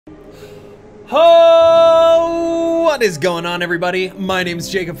Ho! What is going on, everybody? My name is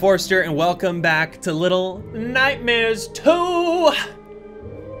Jacob Forster, and welcome back to Little Nightmares 2!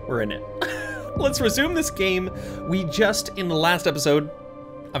 We're in it. Let's resume this game. We just, in the last episode,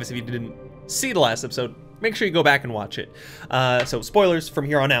 obviously if you didn't see the last episode, make sure you go back and watch it. So spoilers from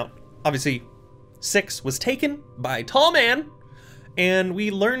here on out. Obviously, 6 was taken by Tall Man, and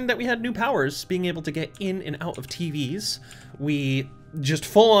we learned that we had new powers, being able to get in and out of TVs. We just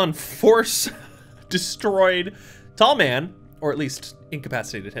full-on force destroyed Tall Man, or at least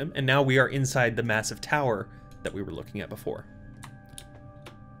incapacitated him, and now we are inside the massive tower that we were looking at before.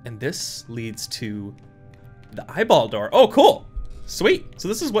 And this leads to the eyeball door. Oh, cool. Sweet. So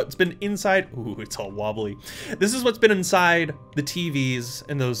this is what's been inside. Ooh, it's all wobbly. This is what's been inside the TVs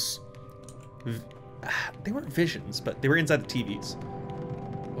and those... They weren't visions, but they were inside the TVs.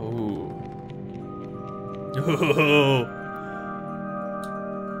 Oh. Oh.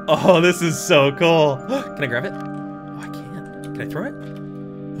 Oh, this is so cool. Can I grab it? Oh, I can't. Can I throw it?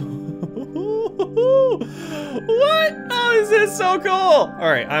 What? Oh, this is so cool. All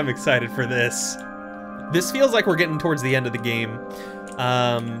right, I'm excited for this. This feels like we're getting towards the end of the game.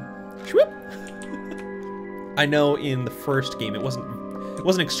 I know in the first game it wasn't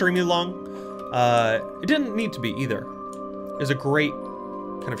extremely long. It didn't need to be either. It was a great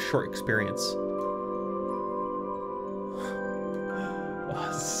kind of short experience. Oh,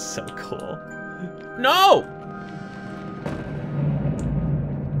 this is so cool. No!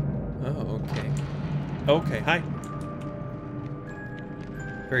 Oh, okay. Okay, hi.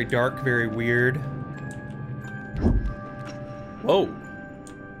 Very dark, very weird. Whoa.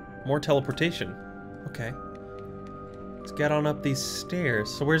 More teleportation. Okay. Let's get on up these stairs.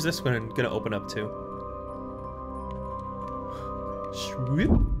 So where's this one gonna open up to?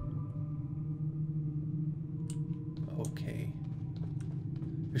 Swoop. Okay.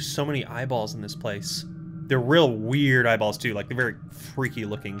 There's so many eyeballs in this place. They're real weird eyeballs too, like they're very freaky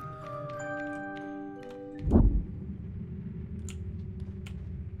looking.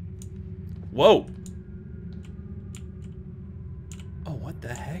 Whoa! Oh, what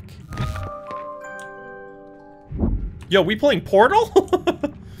the heck? Yo, we playing Portal?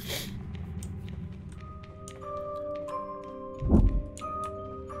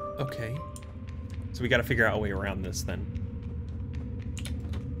 Okay. So we gotta figure out a way around this then.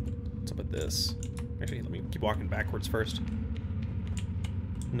 What's up with this? Actually, let me keep walking backwards first.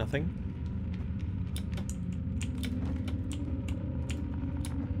 Nothing.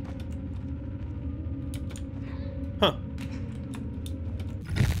 Huh.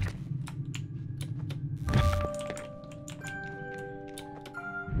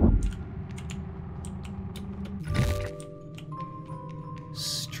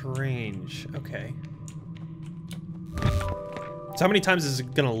 Strange. Okay. So how many times is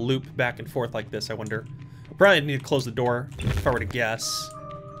it gonna loop back and forth like this, I wonder? I'll probably need to close the door if I were to guess.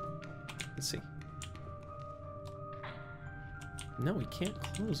 Let's see. No, we can't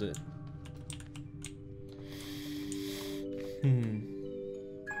close it.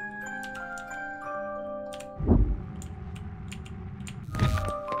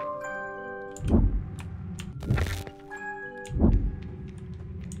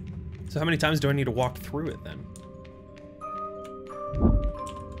 So how many times do I need to walk through it then?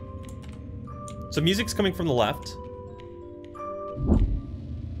 So music's coming from the left.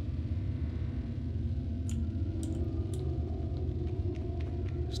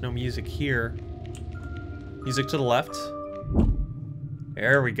 There's no music here. Music to the left.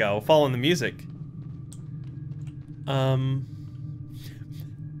 There we go, following the music.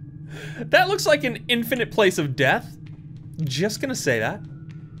 That looks like an infinite place of death. Just gonna say that.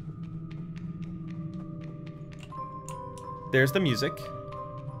 There's the music.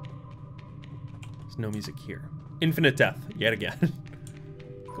 There's no music here. Infinite death, yet again.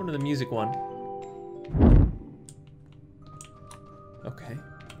 Go to the music one. Okay.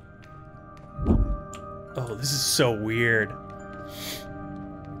 Oh, this is so weird.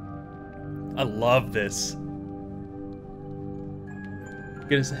 I love this.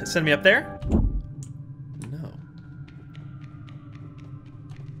 Gonna send me up there? No.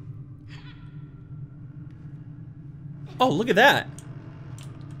 Oh, look at that.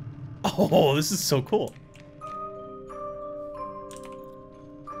 Oh, this is so cool.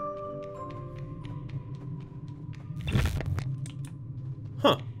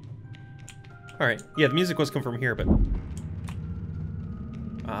 Huh. Alright. Yeah, the music was coming from here, but...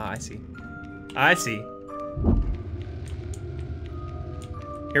 Ah, I see. I see.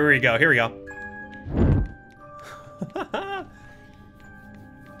 Here we go, here we go.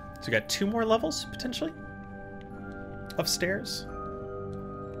 So we got 2 more levels, potentially? Upstairs?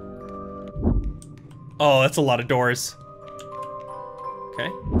 Oh, that's a lot of doors. Okay.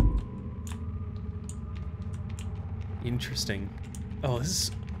 Interesting. Oh, this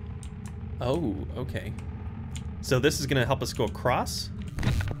is... Oh, okay. So this is gonna help us go across?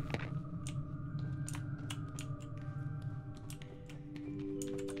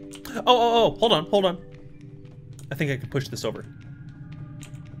 Oh, hold on. I think I can push this over.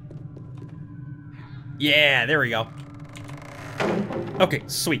 Yeah, there we go. Okay,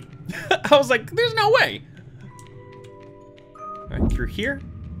 sweet. I was like, there's no way. All right, through here.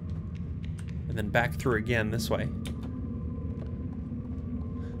 And then back through again this way.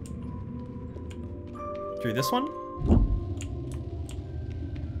 Through this one?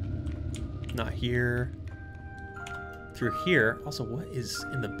 Not here. Through here. Also, what is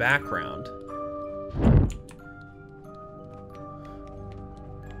in the background?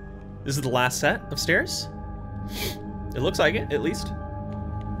 This is the last set of stairs? It looks like it, at least.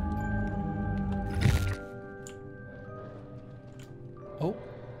 Oh.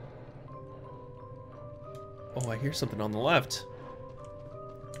 Oh, I hear something on the left.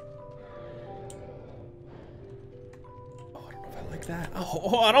 Oh, I don't know if I like that.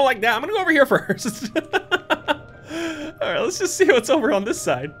 Oh, I don't like that. I'm gonna go over here first. Alright, let's just see what's over on this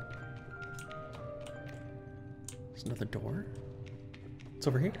side. There's another door. What's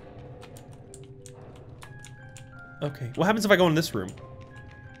over here? Okay, what happens if I go in this room?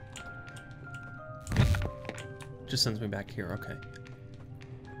 Just sends me back here, okay.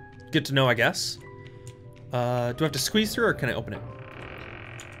 Good to know, I guess. Do I have to squeeze through or can I open it?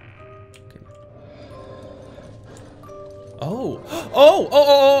 Okay. Oh.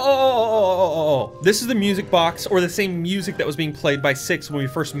 This is the music box or the same music that was being played by Six when we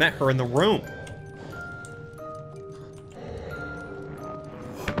first met her in the room.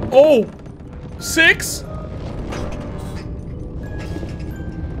 Oh! Six?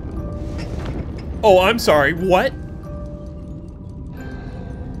 Oh, I'm sorry. What?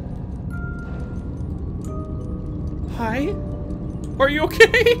 Hi? Are you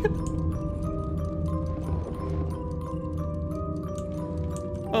okay?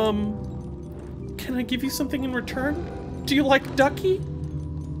 Can I give you something in return? Do you like Ducky?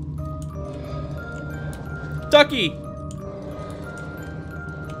 Ducky!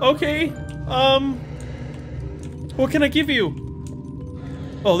 Okay, what can I give you?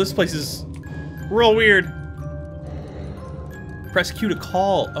 Oh, this place is real weird. Press Q to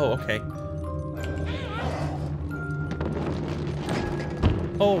call. Oh, okay.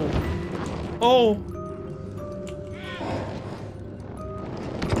 Oh.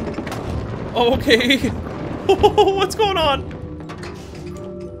 Oh, okay. What's going on?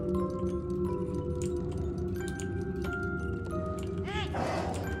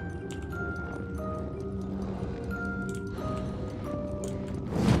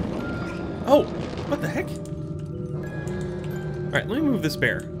 Oh, what the heck? All right, let me move this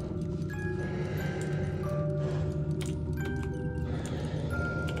bear.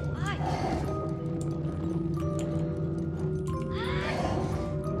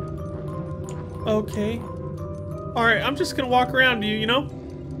 Okay. All right, I'm just gonna walk around you, you know?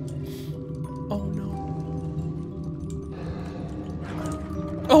 Oh no.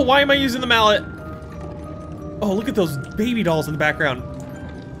 Oh, why am I using the mallet? Oh, look at those baby dolls in the background.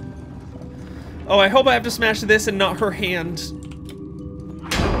 Oh, I hope I have to smash this and not her hand.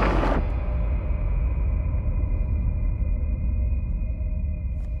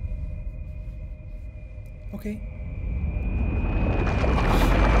 Okay.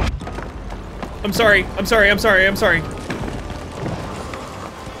 I'm sorry.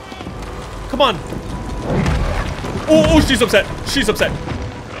 Come on. Oh, she's upset.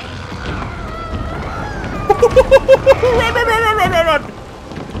 Run.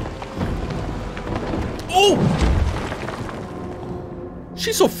 Oh!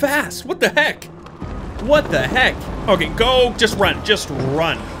 She's so fast. What the heck? Okay, go. Just run.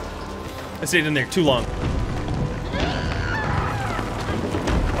 I stayed in there too long.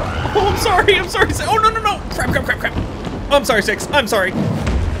 Oh, I'm sorry. Oh, no. Crap. I'm sorry, Six. I'm sorry.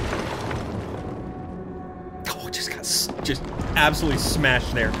 Oh, just absolutely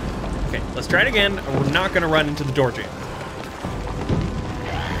smashed there. Okay, let's try it again. We're not gonna run into the door jam.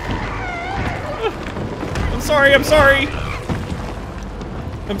 I'm sorry.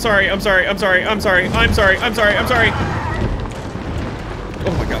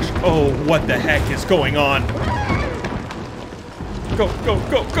 Oh my gosh. Oh, what the heck is going on? Go.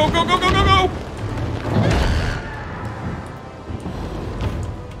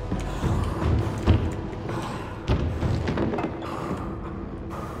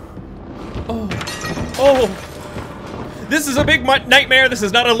 Oh. This is a big nightmare. This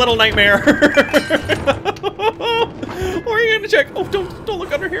is not a little nightmare. trying to check. Oh, don't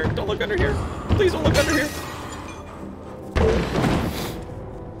look under here. Don't look under here. Please don't look under here.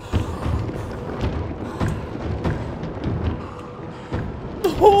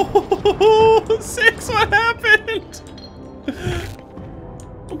 Oh, 6, what happened?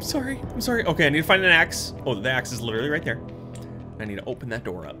 I'm sorry. I'm sorry. Okay, I need to find an axe. Oh, the axe is literally right there. I need to open that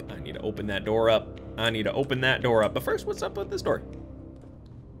door up. I need to open that door up. I need to open that door up. But first, what's up with this door?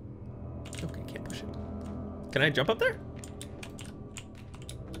 Okay, can't push it. Can I jump up there?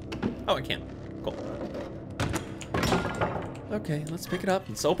 Oh, I can. Cool. Okay, let's pick it up.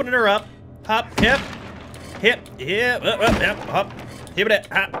 Let's open her up. Hop, hip, hip, hip, up, hop, hip it,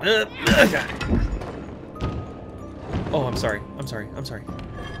 hop, Oh, I'm sorry. I'm sorry. I'm sorry.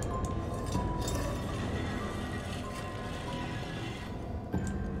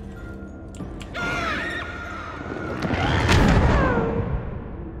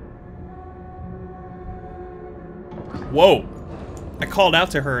 Whoa! I called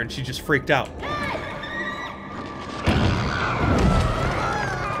out to her and she just freaked out.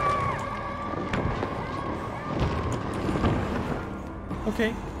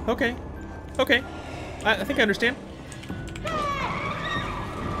 Okay, okay, okay. I think I understand.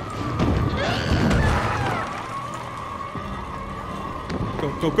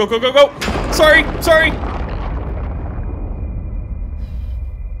 Go, go, go, go, go, go! Sorry, sorry!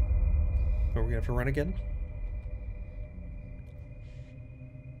 Are we gonna have to run again?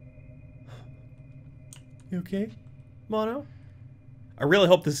 You okay, Mono? I really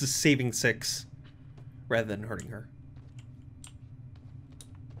hope this is saving 6 rather than hurting her.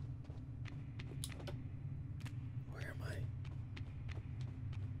 Where am I?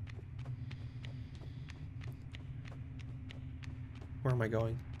 Where am I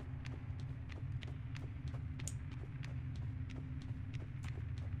going?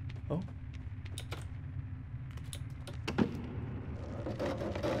 Oh.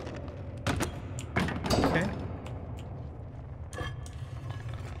 Okay.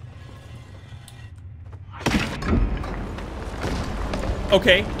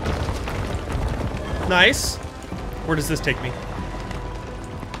 Okay. Nice. Where does this take me?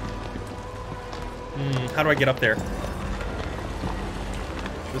 How do I get up there?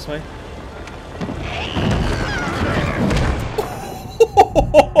 This way?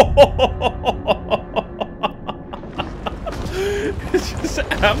 It's just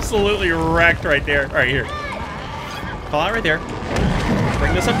absolutely wrecked right there. All right, here. Call out right there.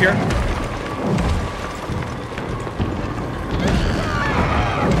 Bring this up here.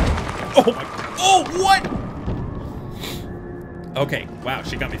 Oh my, oh, what? Okay, wow,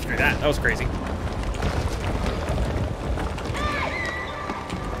 she got me through that. That was crazy.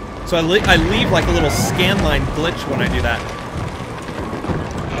 So I leave like a little scan line glitch when I do that.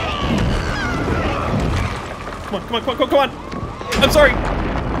 Come on, come on, come on, come on, come on. I'm sorry.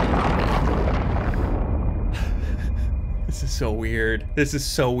 This is so weird. This is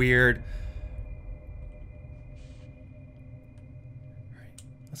so weird. All right,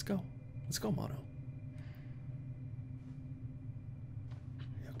 let's go. Let's go, Mono.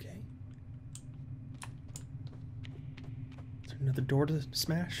 Okay. Is there another door to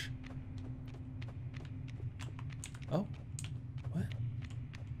smash? Oh. What?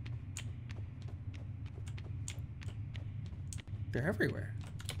 They're everywhere.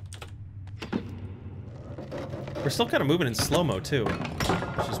 We're still kind of moving in slow-mo, too,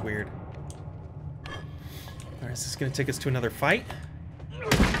 which is weird. Alright, is this going to take us to another fight?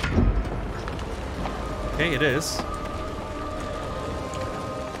 Okay, it is.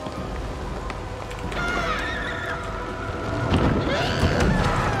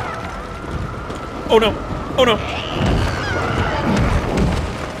 Oh no! Oh no!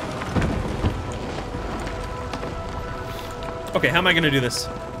 Okay, how am I gonna do this?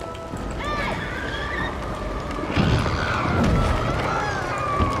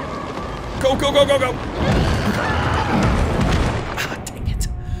 Go, go, go, go, go! Ah, dang it.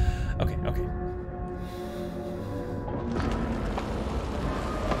 Okay, okay.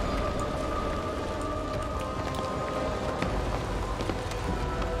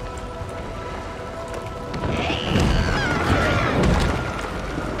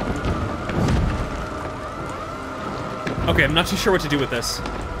 Okay, I'm not too sure what to do with this.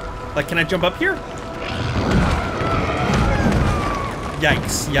 Like, can I jump up here?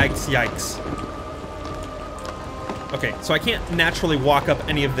 Yikes, yikes, yikes. Okay, so I can't naturally walk up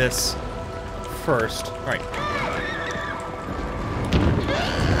any of this first. All right.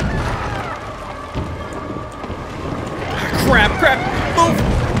 Crap, crap, move!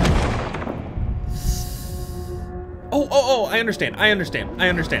 Oh, oh, oh, I understand, I understand, I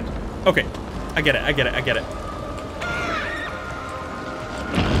understand. Okay, I get it, I get it, I get it.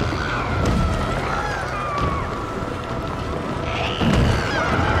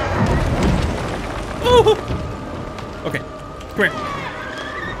 Oh! Okay, come here.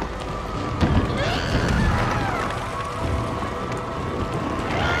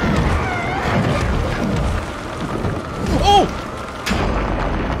 Oh!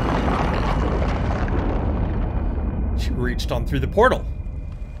 She reached on through the portal.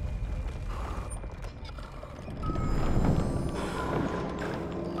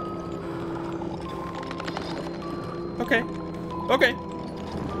 Okay. Okay.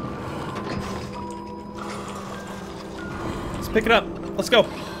 Let's pick it up. Let's go.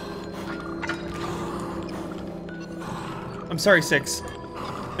 I'm sorry, 6.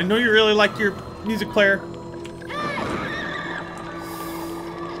 I know you really like your music player.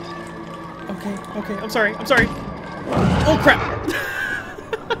 Okay, okay. I'm sorry. I'm sorry. Oh, crap.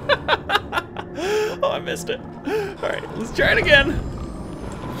 Oh, I missed it. All right, let's try it again.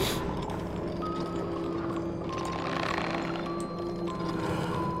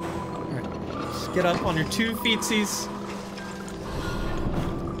 Get up on your 2 feetsies.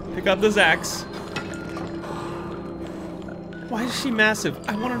 Pick up this axe. Why is she massive?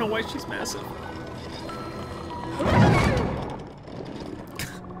 I want to know why she's massive.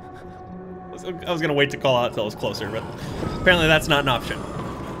 I was gonna wait to call out until I was closer, but apparently that's not an option.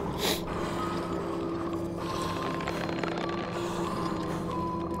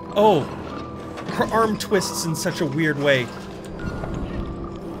 Oh, her arm twists in such a weird way.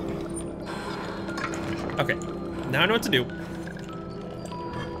 Okay, now I know what to do.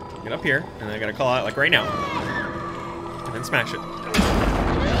 Get up here, and I gotta call out like right now. And then smash it.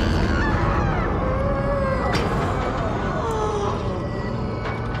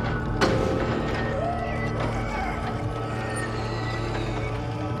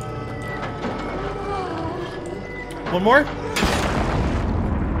 One more?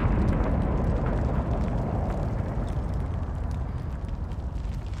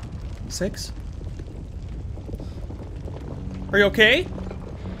 Six? Are you okay?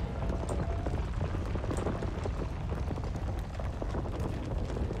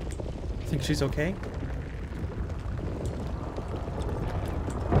 Think she's okay?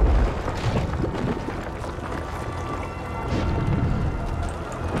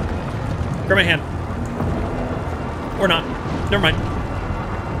 Grab my hand. Or not. Never mind.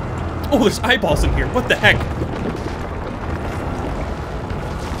 Oh, there's eyeballs in here. What the heck?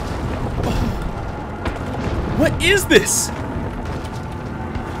 Oh. What is this?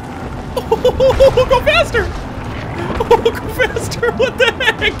 Oh, go faster! Oh, go faster! What the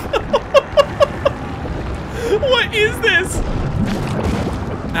heck? What is this?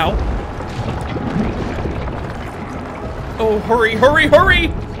 Ow. Oh, hurry, hurry, hurry!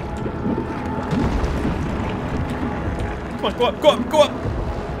 Come on, go up, go up, go up!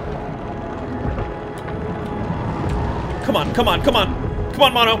 Come on, come on, come on! Come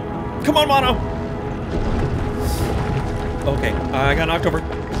on, Mono! Come on, Mono! Okay, I got knocked over.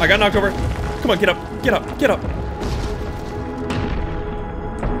 I got knocked over. Come on, get up, get up, get up!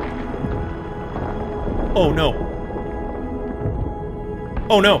 Oh no.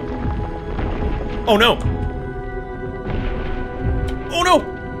 Oh no. Oh no. Oh no!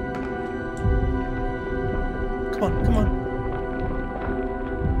 Come on, come on.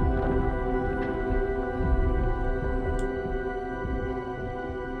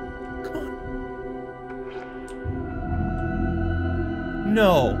 Come on.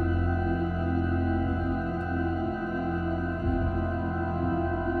 No.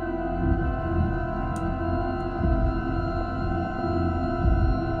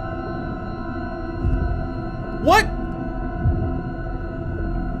 What?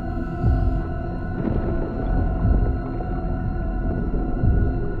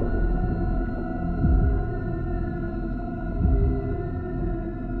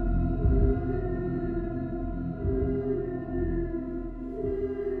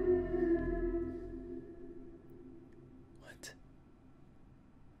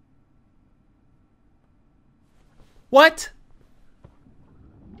 What?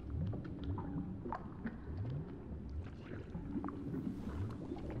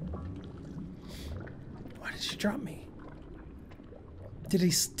 Why did she drop me?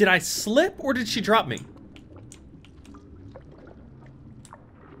 Did I slip or did she drop me?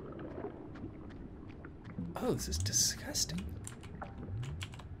 Oh, this is disgusting.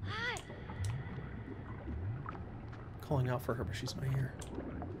 Hi. Calling out for her, but she's not here.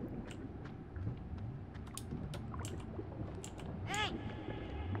 Hey.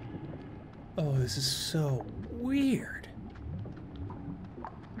 Oh, this is so weird.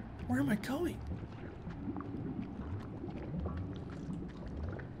 Where am I going?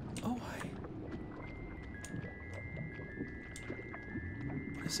 Oh, hi.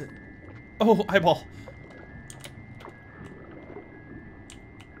 What is it? Oh, eyeball.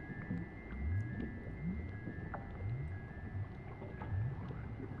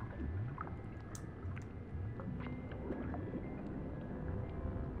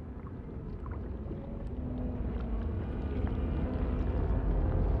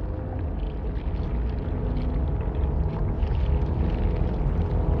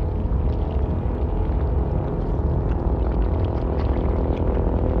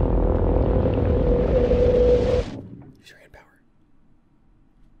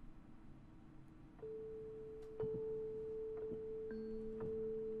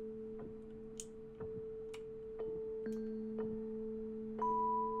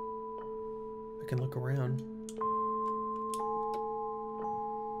 can look around.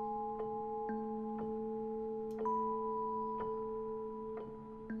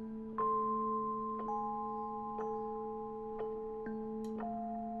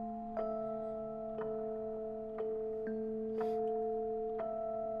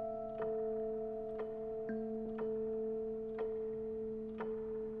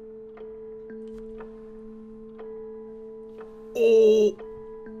 Oh.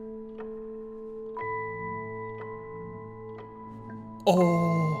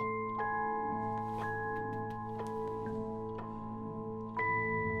 Oh.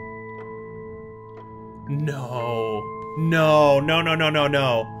 No. No, no, no, no, no,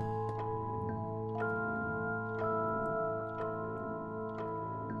 no.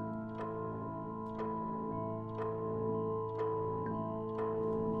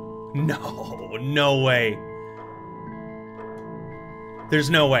 No, no way. There's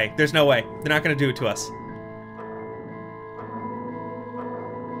no way. There's no way. They're not gonna do it to us.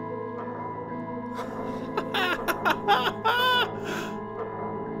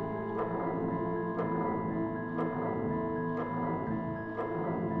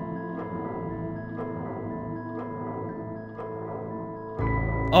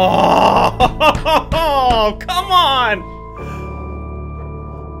 Oh, come on!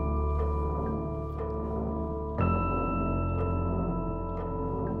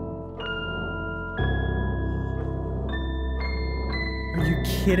 Are you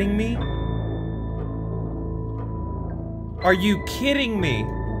kidding me? Are you kidding me?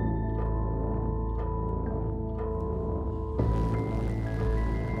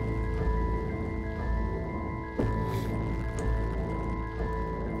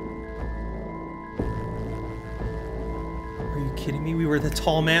 Are you kidding me? We were the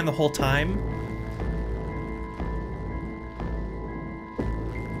tall man the whole time?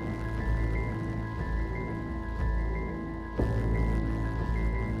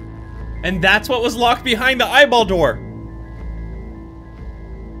 And that's what was locked behind the eyeball door.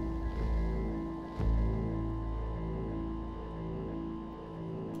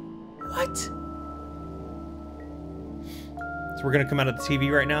 What? So we're gonna come out of the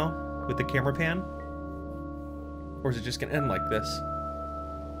TV right now with the camera pan? Or is it just gonna end like this?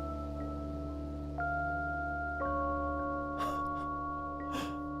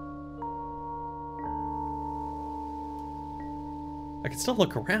 I can still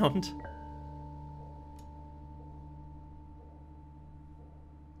look around.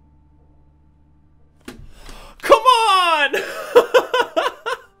 Come on!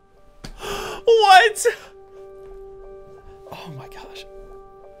 What? Oh my gosh.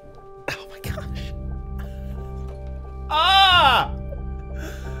 Oh my gosh. Ah!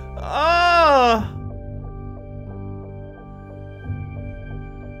 Ah!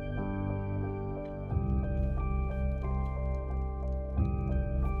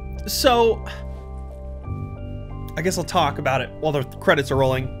 So, I guess I'll talk about it while the credits are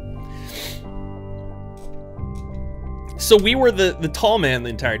rolling. So we were the tall man the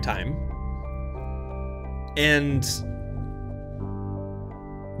entire time. And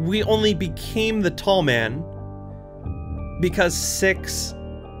we only became the tall man because Six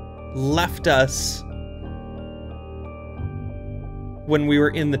left us when we were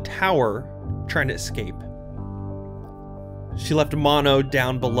in the tower trying to escape. She left Mono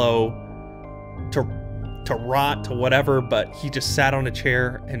down below to rot, to whatever, but he just sat on a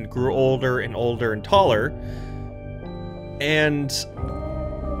chair and grew older and older and taller. And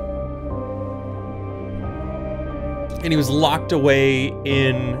he was locked away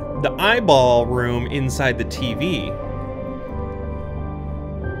in the eyeball room inside the TV.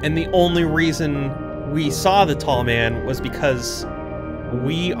 And the only reason we saw the tall man was because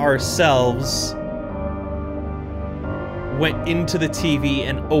we ourselves went into the TV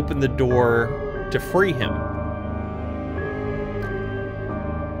and opened the door to free him.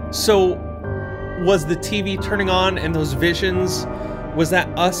 So, was the TV turning on and those visions, was that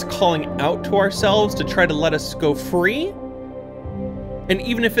us calling out to ourselves to try to let us go free? And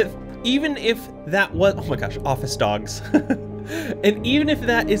even if that was, oh my gosh, office dogs. And even if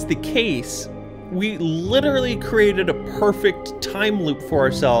that is the case, we literally created a perfect time loop for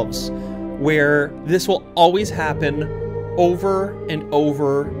ourselves where this will always happen over and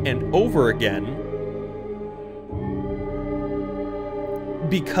over and over again,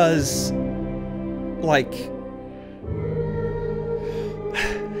 because like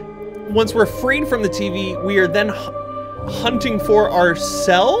once we're freed from the TV, we are then hunting for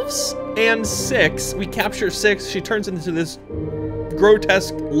ourselves and Six. We capture Six, she turns into this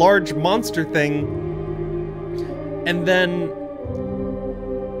grotesque large monster thing, and then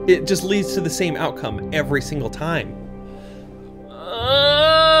it just leads to the same outcome every single time.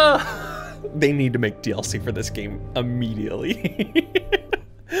 They need to make DLC for this game immediately.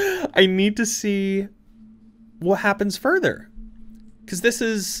 I need to see what happens further. Because this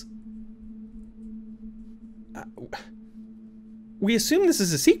is... we assume this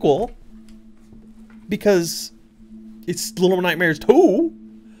is a sequel. Because it's Little Nightmares 2.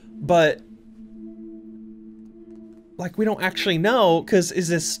 But... like, we don't actually know. Because is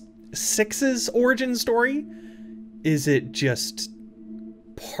this 6's origin story? Is it just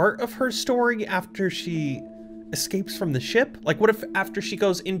part of her story after she escapes from the ship? Like, what if after she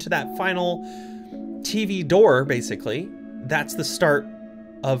goes into that final TV door, basically, that's the start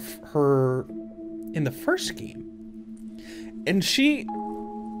of her in the first game? And she's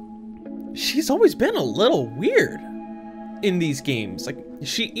always been a little weird in these games. Like,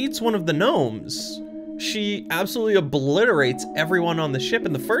 she eats one of the gnomes. She absolutely obliterates everyone on the ship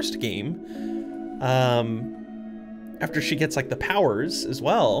in the first game. After she gets, like, the powers as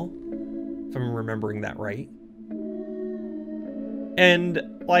well, if I'm remembering that right. And,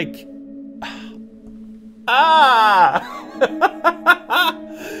 like... oh!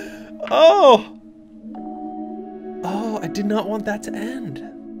 Oh, I did not want that to end.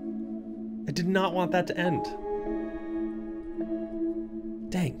 I did not want that to end.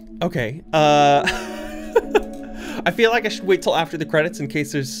 Dang. Okay. I feel like I should wait till after the credits in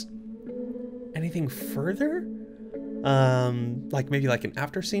case there's anything further. Like maybe like an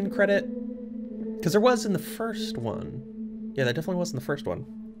after scene credit, because there was in the first one. Yeah, that definitely was in the first one.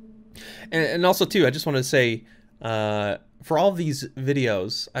 And also too, I just wanted to say, for all of these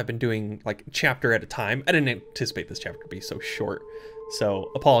videos, I've been doing like chapter at a time. I didn't anticipate this chapter to be so short,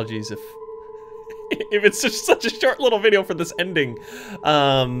 so apologies if it's just such a short little video for this ending.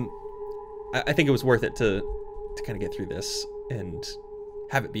 I think it was worth it to kind of get through this and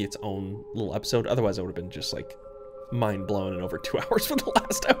have it be its own little episode. Otherwise, I would have been just like mind blown in over 2 hours for the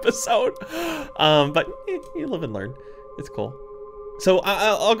last episode. But you live and learn. It's cool. So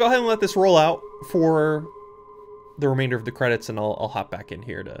I'll go ahead and let this roll out for the remainder of the credits, and I'll hop back in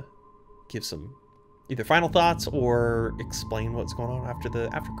here to give some either final thoughts or explain what's going on after the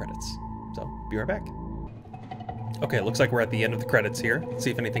after credits. So be right back. Okay, it looks like we're at the end of the credits here. Let's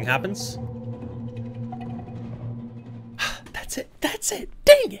see if anything happens. That's it. That's it.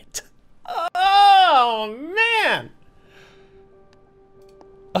 Dang it. Oh, man.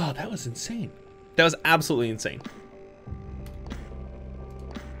 Oh, that was insane. That was absolutely insane.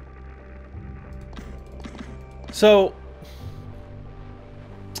 So,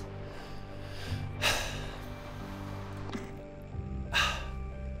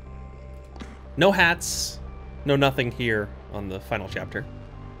 no hats, no nothing here on the final chapter.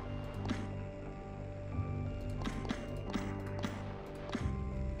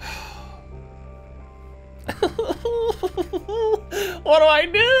 What do I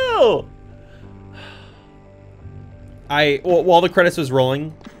do? While the credits was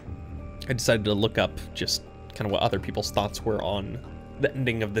rolling, I decided to look up just kind of what other people's thoughts were on the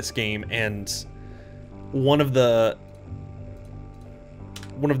ending of this game, and one of the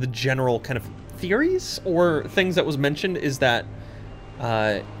general kind of theories or things that was mentioned is that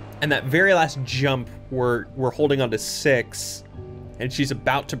and that very last jump we're holding on to 6, and she's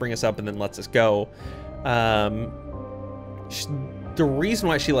about to bring us up and then lets us go. The reason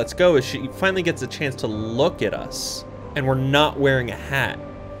why she lets go is she finally gets a chance to look at us, and we're not wearing a hat.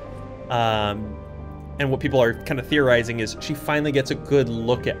 And what people are kind of theorizing is she finally gets a good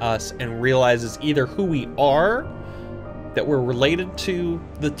look at us and realizes either who we are, that we're related to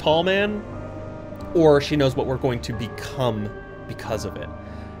the tall man, or she knows what we're going to become because of it.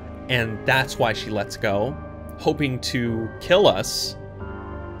 And that's why she lets go, hoping to kill us.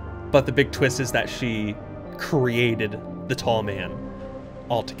 But the big twist is that she created the tall man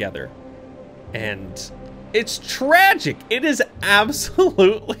altogether. And it's tragic. It is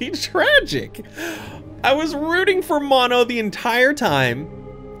absolutely tragic. I was rooting for Mono the entire time.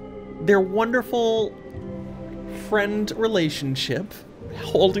 Their wonderful friend relationship,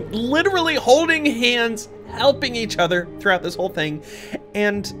 literally holding hands, helping each other throughout this whole thing.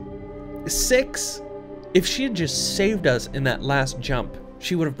 And 6, if she had just saved us in that last jump,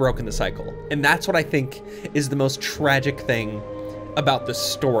 she would have broken the cycle. And that's what I think is the most tragic thing about this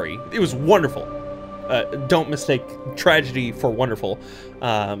story. It was wonderful. Don't mistake tragedy for wonderful.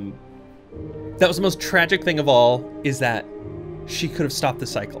 That was the most tragic thing of all, is that she could have stopped the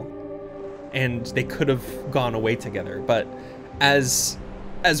cycle and they could have gone away together. But as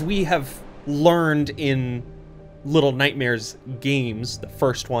we have learned in Little Nightmares games, the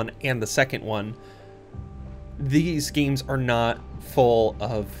first one and the second one, these games are not full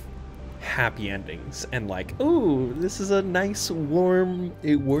of happy endings and like, oh, this is a nice warm,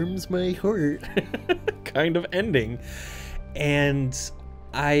 it warms my heart kind of ending. And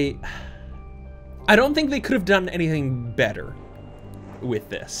I don't think they could have done anything better with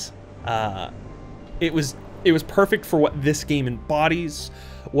this. It was perfect for what this game embodies,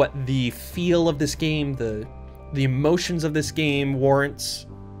 what the feel of this game, the emotions of this game warrants.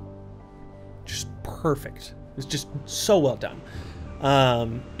 Just perfect. It was just so well done.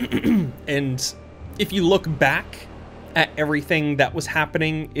 And if you look back at everything that was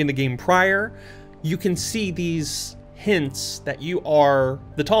happening in the game prior, you can see these hints that you are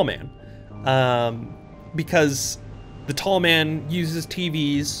the tall man. Because the tall man uses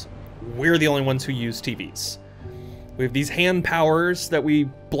TVs, we're the only ones who use TVs. We have these hand powers that we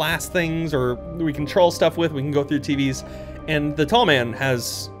blast things or we control stuff with, we can go through TVs, and the tall man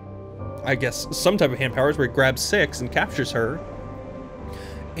has, I guess, some type of hand powers where he grabs Six and captures her.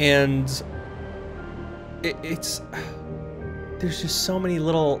 And there's just so many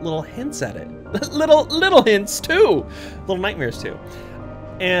little hints at it. little hints too. Little nightmares too.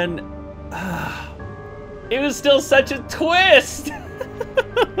 And it was still such a twist.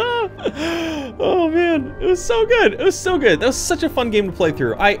 Oh man, it was so good. It was so good. That was such a fun game to play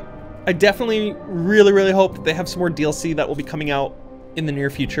through. I definitely really hope that they have some more DLC that will be coming out in the near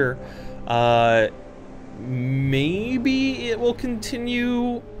future. Maybe it will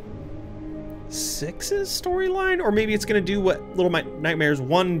continue Six's storyline, or maybe it's going to do what Little Nightmares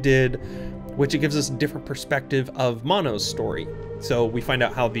 1 did, which it gives us a different perspective of Mono's story. So we find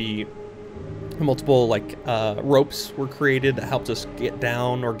out how the multiple ropes were created that helped us get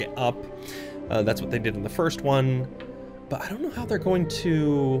down or get up. That's what they did in the first one, but I don't know how they're going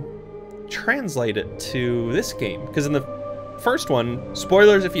to translate it to this game, because in the first one,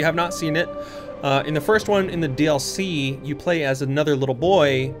 spoilers if you have not seen it, in the first one, in the DLC, you play as another little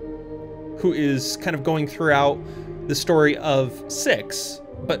boy who is kind of going throughout the story of Six,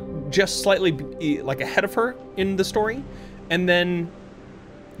 but just slightly like ahead of her in the story, and then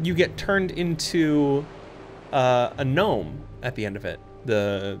you get turned into a gnome at the end of it.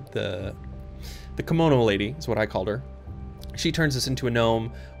 The kimono lady is what I called her. She turns us into a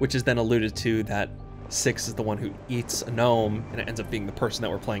gnome, which is then alluded to that Six is the one who eats a gnome, and it ends up being the person that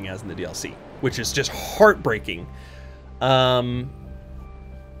we're playing as in the DLC, which is just heartbreaking. Oh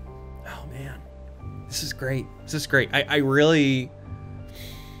man, this is great. This is great. I don't really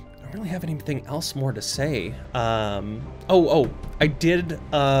have anything else more to say. I did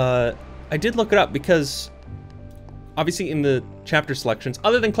look it up, because obviously in the chapter selections,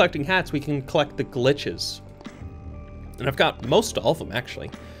 other than collecting hats, we can collect the glitches, and I've got most all of them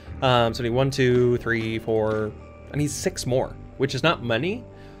actually. So I need 1, 2, 3, 4, I need 6 more, which is not many.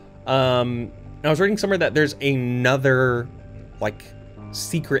 I was reading somewhere that there's another, like,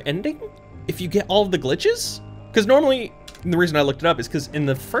 secret ending if you get all of the glitches. Because normally, the reason I looked it up is because in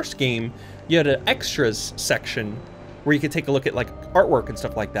the first game, you had an extras section where you could take a look at, like, artwork and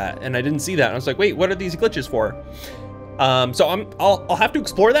stuff like that. And I didn't see that. And I was like, wait, what are these glitches for? So I'll have to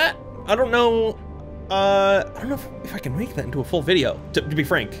explore that. I don't know if I can make that into a full video, to be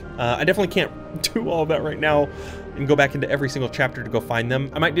frank. I definitely can't do all of that right now and go back into every single chapter to go find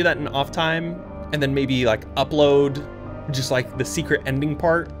them. I might do that in off time, and then maybe like upload just like the secret ending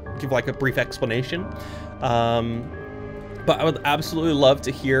part, give like a brief explanation. But I would absolutely love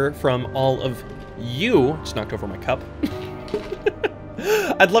to hear from all of you. Just knocked over my cup.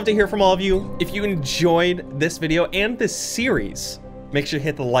 I'd love to hear from all of you. If you enjoyed this video and this series, make sure to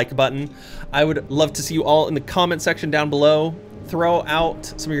hit the like button. I would love to see you all in the comment section down below. Throw out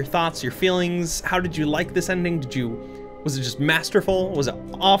some of your thoughts, your feelings. How did you like this ending? Was it just masterful? Was it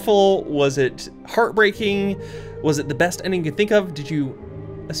awful? Was it heartbreaking? Was it the best ending you could think of? Did you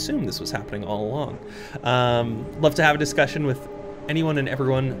assume this was happening all along? Love to have a discussion with anyone and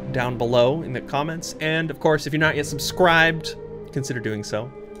everyone down below in the comments. And of course, if you're not yet subscribed, consider doing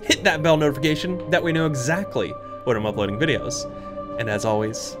so. Hit that bell notification. That way you know exactly when I'm uploading videos. And as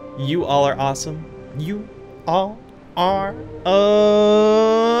always, you all are awesome. You all are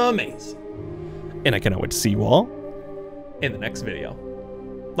amazing. And I cannot wait to see you all in the next video.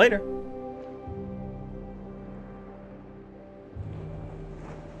 Later.